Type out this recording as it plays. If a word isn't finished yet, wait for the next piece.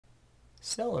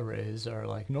Cell arrays are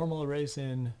like normal arrays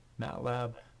in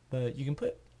Matlab, but you can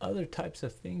put other types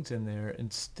of things in there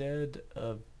instead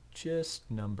of just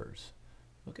numbers.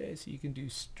 Okay, so you can do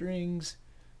strings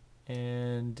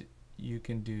and you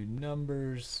can do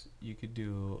numbers, you could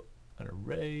do an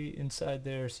array inside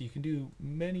there, so you can do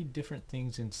many different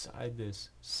things inside this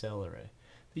cell array.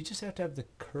 You just have to have the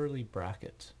curly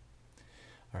brackets.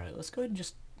 Alright, let's go ahead and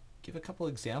just give a couple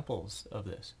examples of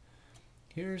this.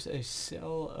 Here's a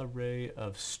cell array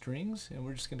of strings, and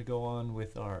we're just going to go on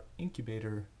with our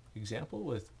incubator example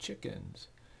with chickens.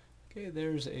 Okay,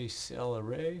 there's a cell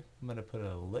array. I'm going to put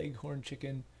a Leghorn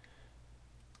chicken,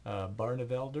 a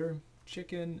Barnevelder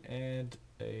chicken, and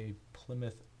a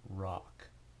Plymouth Rock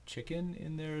chicken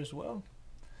in there as well.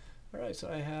 Alright,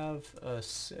 so I have a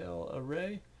cell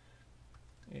array,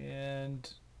 and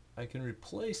I can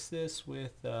replace this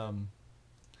with,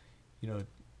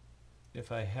 if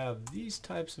I have these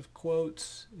types of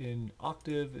quotes in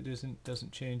Octave, it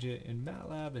doesn't change it. In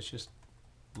Matlab, it's just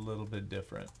a little bit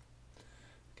different.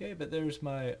 Okay, but there's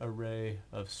my array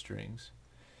of strings.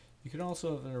 You can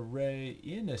also have an array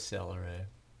in a cell array.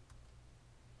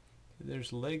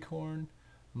 There's Leghorn.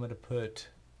 I'm going to put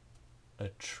a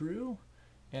true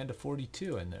and a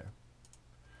 42 in there.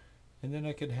 And then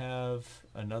I could have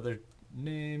another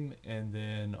name and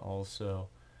then also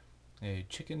a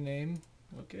chicken name.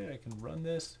 Okay, I can run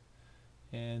this,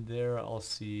 and there I'll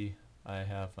see I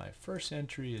have my first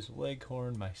entry is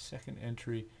Leghorn, my second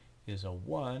entry is a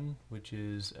 1, which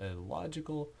is a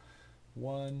logical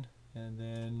 1, and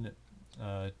then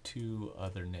 2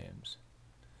 other names.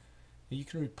 Now you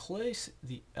can replace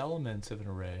the elements of an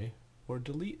array or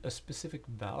delete a specific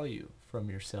value from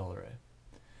your cell array.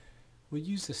 We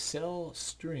use the cell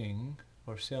string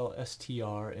or cell str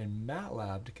in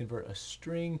Matlab to convert a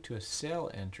string to a cell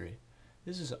entry.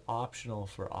 This is optional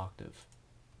for Octave.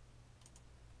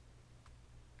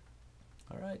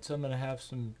 Alright, so I'm going to have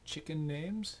some chicken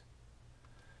names,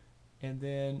 and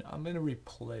then I'm going to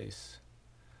replace,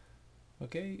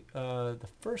 the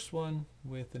first one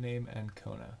with the name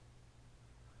Ancona.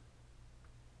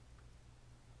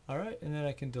 Alright, and then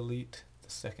I can delete the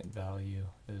second value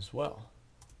as well.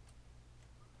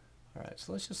 Alright,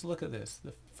 so let's just look at this.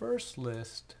 The first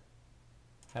list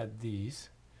had these,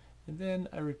 and then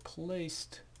I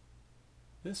replaced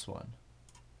this one.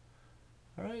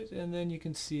 Alright, and then you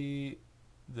can see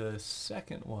the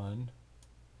second one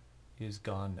is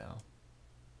gone now.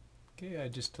 Okay, I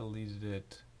just deleted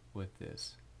it with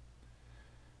this.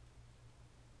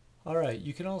 Alright,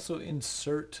 you can also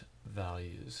insert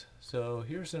values. So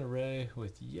here's an array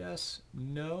with yes,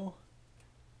 no,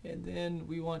 and then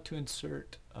we want to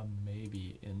insert a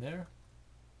maybe in there.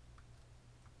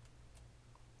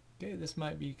 Okay, this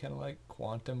might be kind of like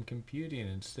quantum computing.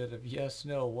 Instead of yes,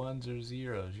 no, ones or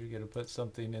zeros, you're going to put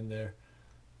something in there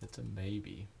that's a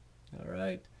maybe.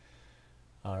 Alright,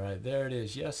 there it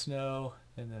is, yes, no,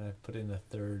 and then I put in the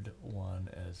third one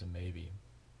as a maybe.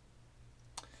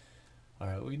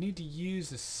 Alright, we need to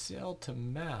use the cell to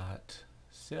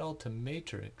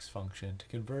matrix function to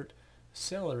convert a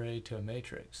cell array to a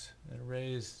matrix. An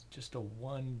array is just a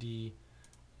 1D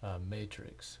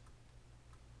matrix.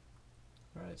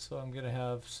 Alright, so I'm going to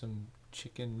have some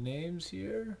chicken names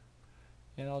here,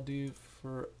 and I'll do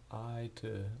for I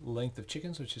to length of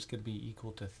chickens, which is going to be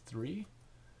equal to 3,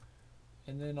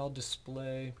 and then I'll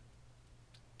display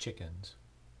chickens.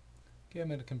 Okay, I'm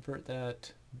going to convert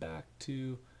that back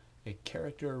to a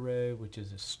character array, which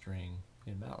is a string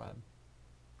in Matlab.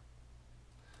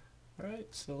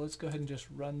 Alright, so let's go ahead and just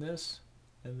run this,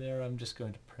 and there I'm just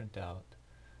going to print out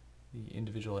the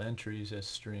individual entries as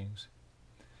strings.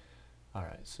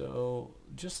 Alright, so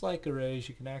just like arrays,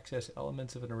 you can access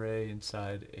elements of an array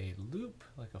inside a loop,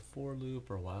 like a for loop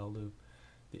or while loop.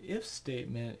 The if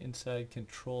statement inside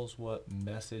controls what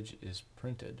message is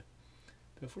printed.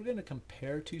 But if we're going to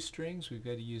compare two strings, we've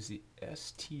got to use the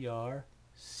strcmp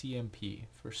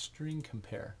for string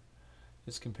compare.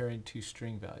 It's comparing two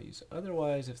string values.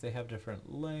 Otherwise, if they have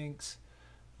different lengths,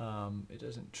 it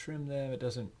doesn't trim them, it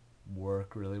doesn't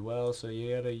work really well, so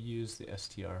you got to use the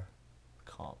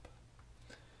strcomp.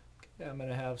 I'm going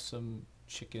to have some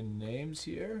chicken names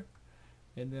here,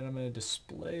 and then I'm going to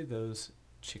display those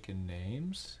chicken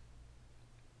names.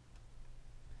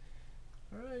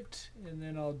 Alright, and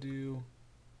then I'll do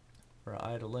for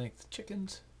I to length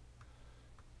chickens,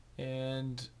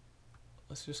 and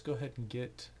let's just go ahead and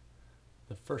get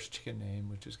the first chicken name,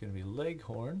 which is going to be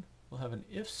Leghorn. We'll have an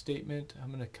if statement. I'm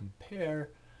going to compare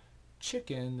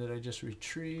chicken that I just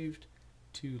retrieved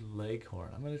to Leghorn.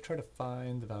 I'm going to try to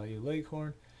find the value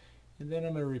Leghorn, and then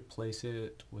I'm going to replace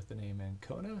it with the name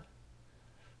Ancona.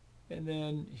 And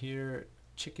then here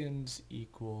chickens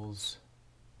equals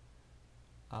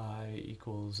I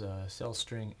equals cell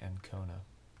string Ancona.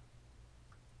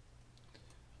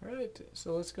 Alright,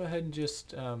 so let's go ahead and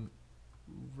just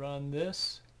run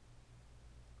this.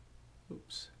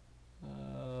 Oops.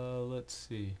 Let's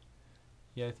see.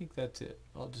 Yeah, I think that's it.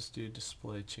 I'll just do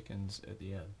display chickens at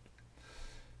the end.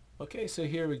 Okay, so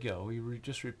here we go. We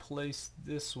just replaced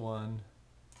this one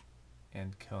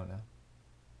Ancona.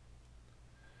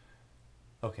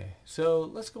 Okay, so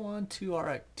let's go on to our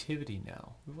activity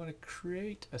now. We want to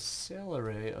create a cell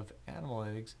array of animal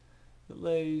eggs that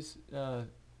lays,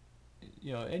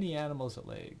 any animals that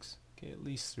lay eggs. Okay, at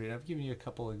least 3. And I've given you a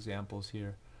couple examples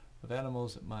here of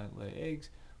animals that might lay eggs.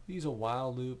 We use a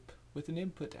while loop with an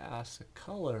input to ask the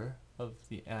color of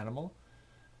the animal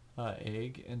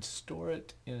egg and store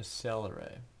it in a cell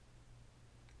array.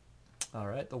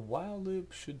 Alright, the while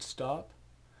loop should stop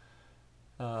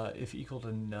if equal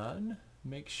to none.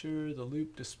 Make sure the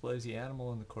loop displays the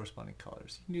animal in the corresponding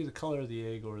colors. You can do the color of the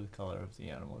egg or the color of the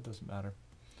animal, it doesn't matter.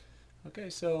 Okay,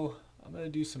 so I'm going to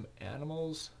do some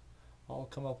animals. I'll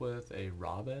come up with a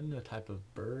robin, a type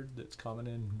of bird that's common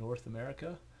in North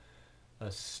America,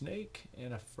 a snake,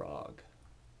 and a frog.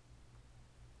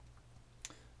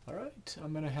 Alright,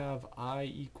 I'm going to have I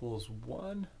equals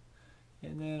 1,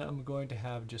 and then I'm going to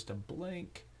have just a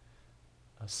blank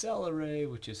a cell array,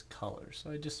 which is color.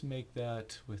 So I just make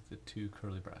that with the 2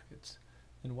 curly brackets.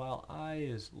 And while I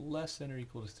is less than or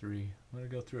equal to 3, I'm going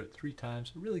to go through it 3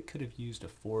 times. I really could have used a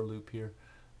for loop here,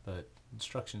 but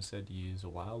instructions said to use a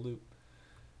while loop.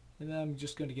 And then I'm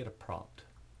just going to get a prompt.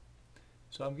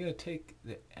 So I'm going to take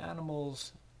the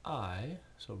animals I,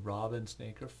 so robin,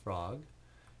 snake, or frog,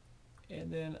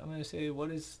 and then I'm going to say,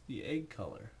 what is the egg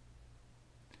color?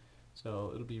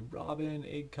 So it'll be robin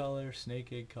egg color,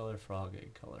 snake egg color, frog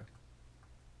egg color.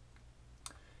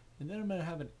 And then I'm going to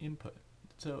have an input.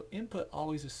 So input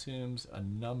always assumes a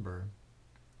number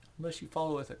unless you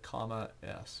follow with a comma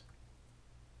s.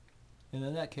 And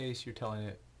in that case you're telling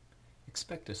it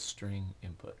expect a string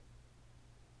input.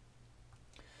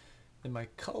 In my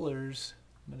colors,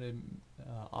 I'm going to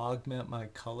augment my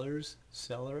colors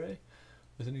cell array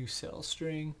with a new cell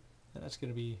string, and that's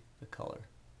going to be the color.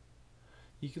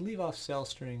 You can leave off cell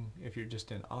string if you're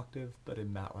just in Octave, but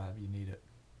in Matlab you need it.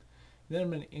 And then I'm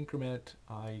going to increment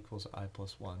I equals I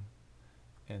plus 1,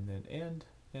 and then end,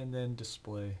 and then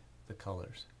display the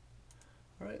colors.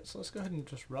 Alright, so let's go ahead and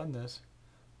just run this.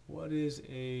 What is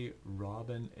a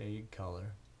robin egg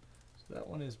color? So that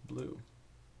one is blue.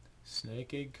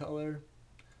 Snake egg color,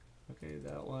 okay,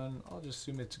 that one, I'll just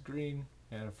assume it's green.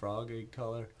 And a frog egg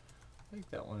color, I think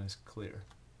that one is clear.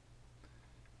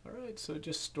 Alright, so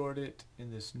just stored it in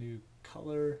this new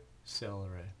color cell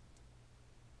array.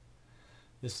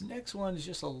 This next one is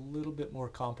just a little bit more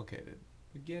complicated.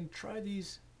 Again, try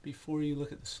these before you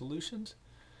look at the solutions,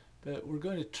 but we're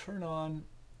going to turn on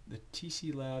the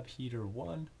TC Lab heater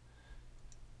 1,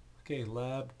 okay,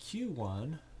 lab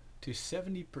Q1 to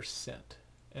 70%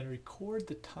 and record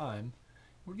the time.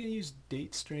 We're going to use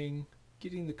date string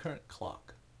getting the current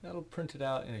clock. That'll print it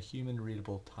out in a human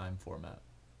readable time format.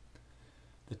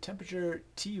 The temperature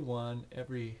T1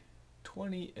 every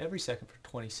second for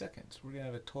 20 seconds. We're going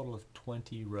to have a total of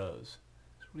 20 rows.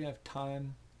 So we're going to have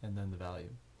time and then the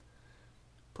value.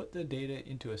 Put the data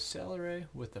into a cell array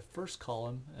with the first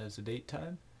column as the date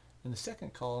time and the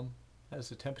second column as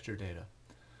the temperature data.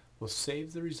 We'll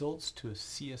save the results to a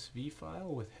CSV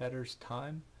file with headers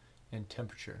time and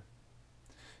temperature.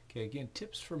 Okay, again,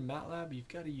 tips for Matlab, you've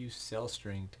got to use cell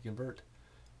string to convert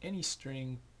any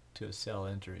string to a cell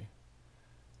entry.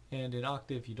 And in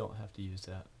Octave, you don't have to use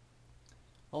that.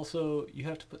 Also, you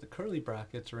have to put the curly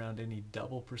brackets around any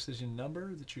double precision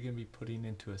number that you're going to be putting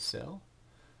into a cell.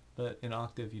 But in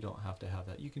Octave, you don't have to have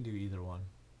that. You can do either one.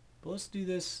 But let's do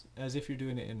this as if you're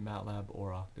doing it in Matlab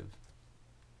or Octave.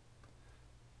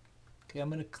 Okay, I'm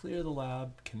going to clear the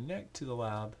lab, connect to the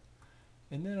lab,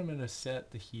 and then I'm going to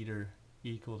set the heater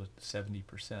equal to 70%.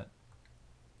 I'm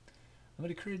going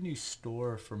to create a new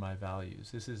store for my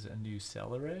values. This is a new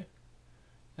cell array.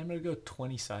 I'm going to go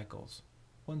 20 cycles,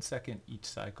 1 second each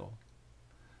cycle.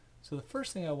 So the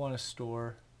first thing I want to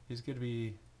store is going to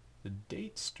be the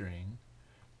date string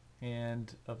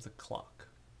and of the clock.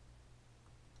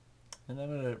 And I'm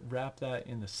going to wrap that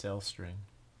in the cell string.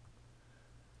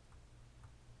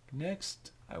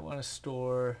 Next, I want to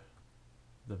store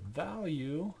the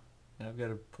value, and I've got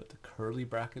to put the curly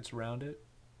brackets around it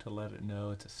to let it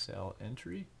know it's a cell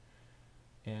entry.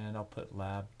 And I'll put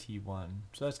lab T1.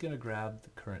 So that's going to grab the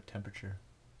current temperature.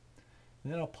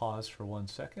 And then I'll pause for 1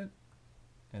 second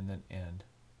and then end.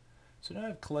 So now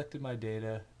I've collected my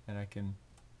data and I can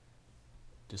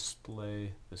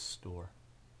display the store.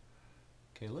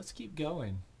 Okay, let's keep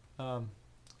going.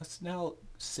 Let's now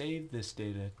save this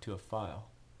data to a file.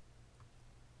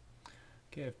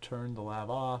 Okay, I've turned the lab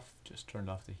off, just turned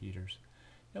off the heaters.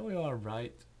 Now we want to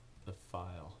write the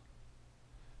file.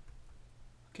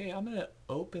 Okay, I'm going to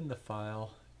open the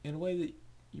file in a way that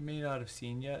you may not have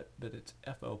seen yet, but it's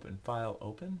fopen, file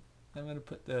open. I'm going to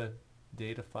put the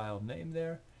data file name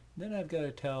there. Then I've got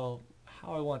to tell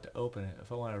how I want to open it.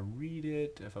 If I want to read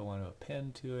it, if I want to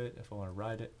append to it, if I want to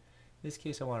write it. In this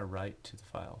case, I want to write to the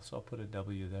file, so I'll put a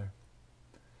W there.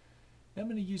 Now I'm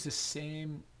going to use the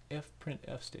same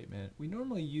fprintf statement. We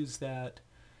normally use that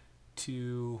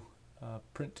to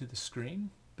print to the screen,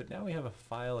 but now we have a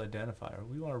file identifier.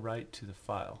 We want to write to the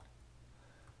file.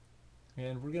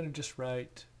 And we're going to just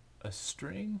write a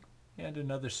string and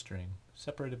another string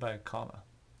separated by a comma.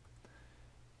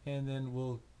 And then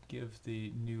we'll give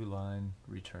the new line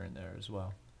return there as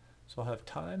well. So I'll have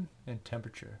time and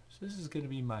temperature. So this is going to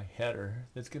be my header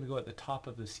that's going to go at the top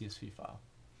of the CSV file.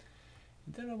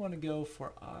 And then I want to go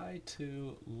for I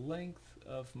to length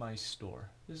of my store.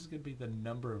 This is going to be the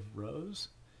number of rows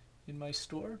in my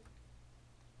store.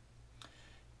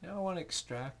 Now I want to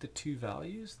extract the two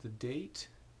values, the date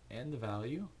and the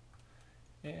value.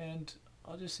 And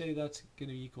I'll just say that's going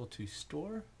to be equal to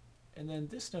store. And then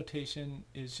this notation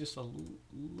is just a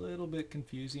little bit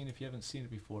confusing if you haven't seen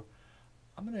it before.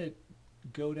 I'm going to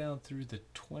go down through the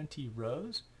 20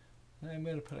 rows, and I'm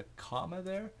going to put a comma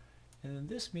there, and then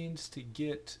this means to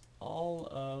get all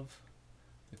of,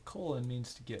 the colon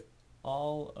means to get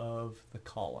all of the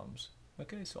columns.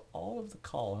 Okay, so all of the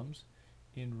columns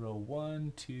in row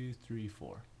 1, 2, 3,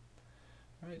 4.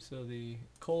 Alright, so the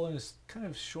colon is kind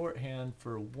of shorthand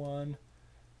for 1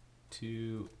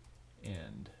 to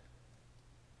end.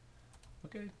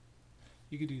 Okay,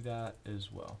 you could do that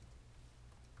as well.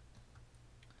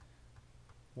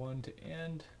 1 to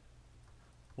end,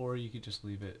 or you could just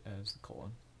leave it as the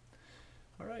colon.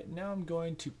 Alright, now I'm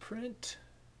going to print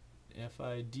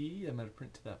FID. I'm going to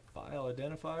print to that file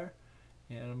identifier,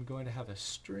 and I'm going to have a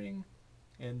string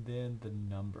and then the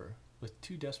number with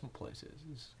 2 decimal places.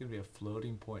 This is going to be a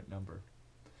floating point number.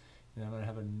 And I'm going to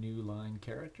have a new line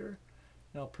character,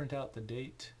 and I'll print out the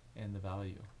date and the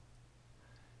value.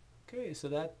 Okay, so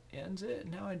that ends it.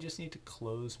 Now I just need to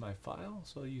close my file,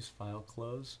 so I'll use file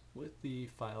close with the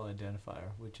file identifier,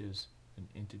 which is an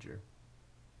integer.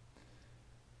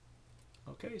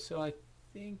 Okay, so I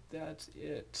think that's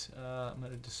it. I'm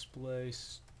going to display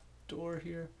store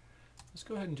here. Let's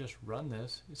go ahead and just run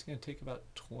this. It's going to take about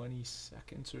 20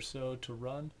 seconds or so to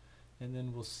run, and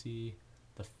then we'll see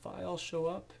the file show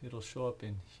up. It'll show up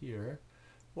in here.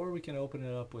 Or we can open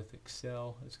it up with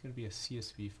Excel. It's going to be a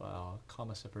CSV file, a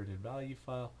comma separated value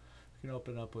file. We can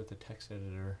open it up with a text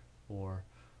editor or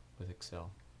with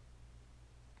Excel.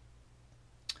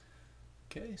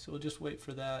 Okay, so we'll just wait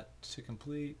for that to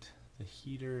complete. The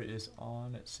heater is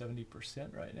on at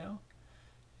 70% right now.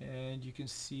 And you can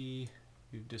see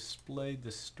we've displayed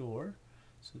the store.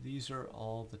 So these are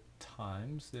all the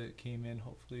times that came in,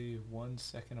 hopefully 1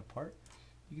 second apart.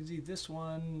 You can see this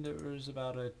one, there was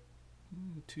about a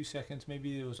 2 seconds,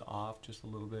 maybe it was off just a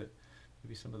little bit.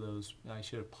 Maybe some of those, I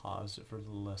should have paused it for a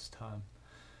little less time.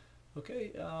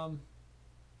 Okay,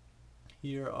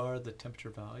 here are the temperature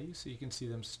values, so you can see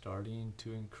them starting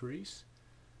to increase.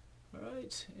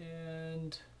 Alright,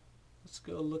 and let's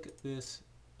go look at this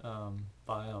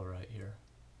file right here.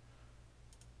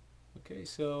 Okay,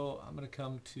 so I'm going to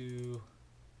come to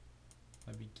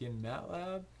my begin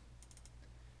Matlab,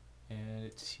 and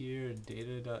it's here,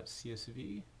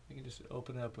 data.csv. I can just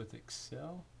open it up with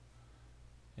Excel,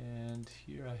 and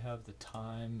here I have the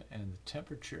time and the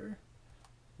temperature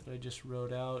that I just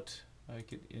wrote out. I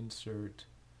could insert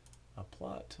a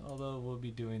plot, although we'll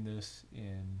be doing this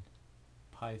in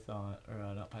Python, or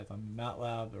not Python,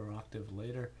 Matlab or Octave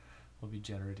later. We'll be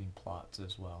generating plots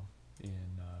as well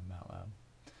in Matlab.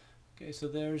 Okay, so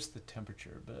there's the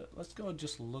temperature, but let's go and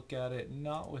just look at it,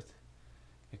 not with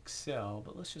Excel,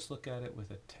 but let's just look at it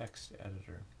with a text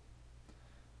editor.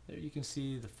 There you can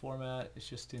see the format is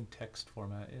just in text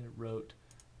format, and it wrote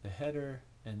the header,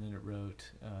 and then it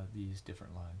wrote these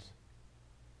different lines.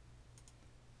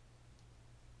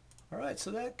 Alright,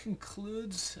 so that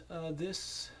concludes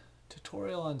this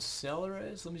tutorial on cell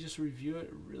arrays. Let me just review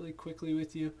it really quickly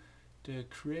with you. To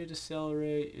create a cell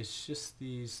array, it's just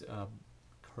these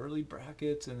curly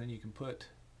brackets, and then you can put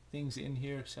things in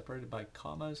here separated by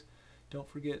commas. Don't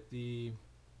forget the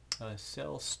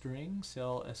cell string,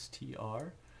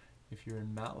 cellstr, if you're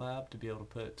in Matlab, to be able to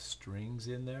put strings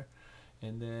in there.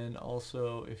 And then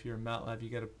also, if you're in Matlab, you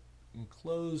got to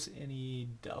enclose any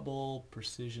double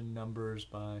precision numbers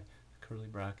by curly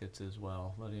brackets as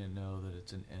well, letting it know that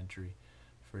it's an entry.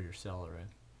 for your cell array.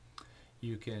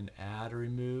 You can add or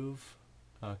remove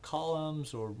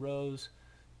columns or rows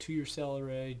to your cell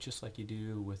array just like you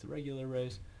do with regular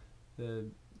arrays. The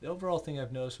overall thing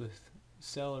I've noticed with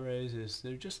cell arrays is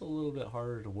they're just a little bit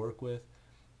harder to work with,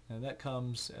 and that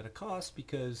comes at a cost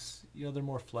because they're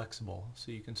more flexible,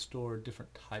 so you can store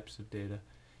different types of data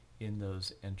in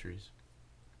those entries.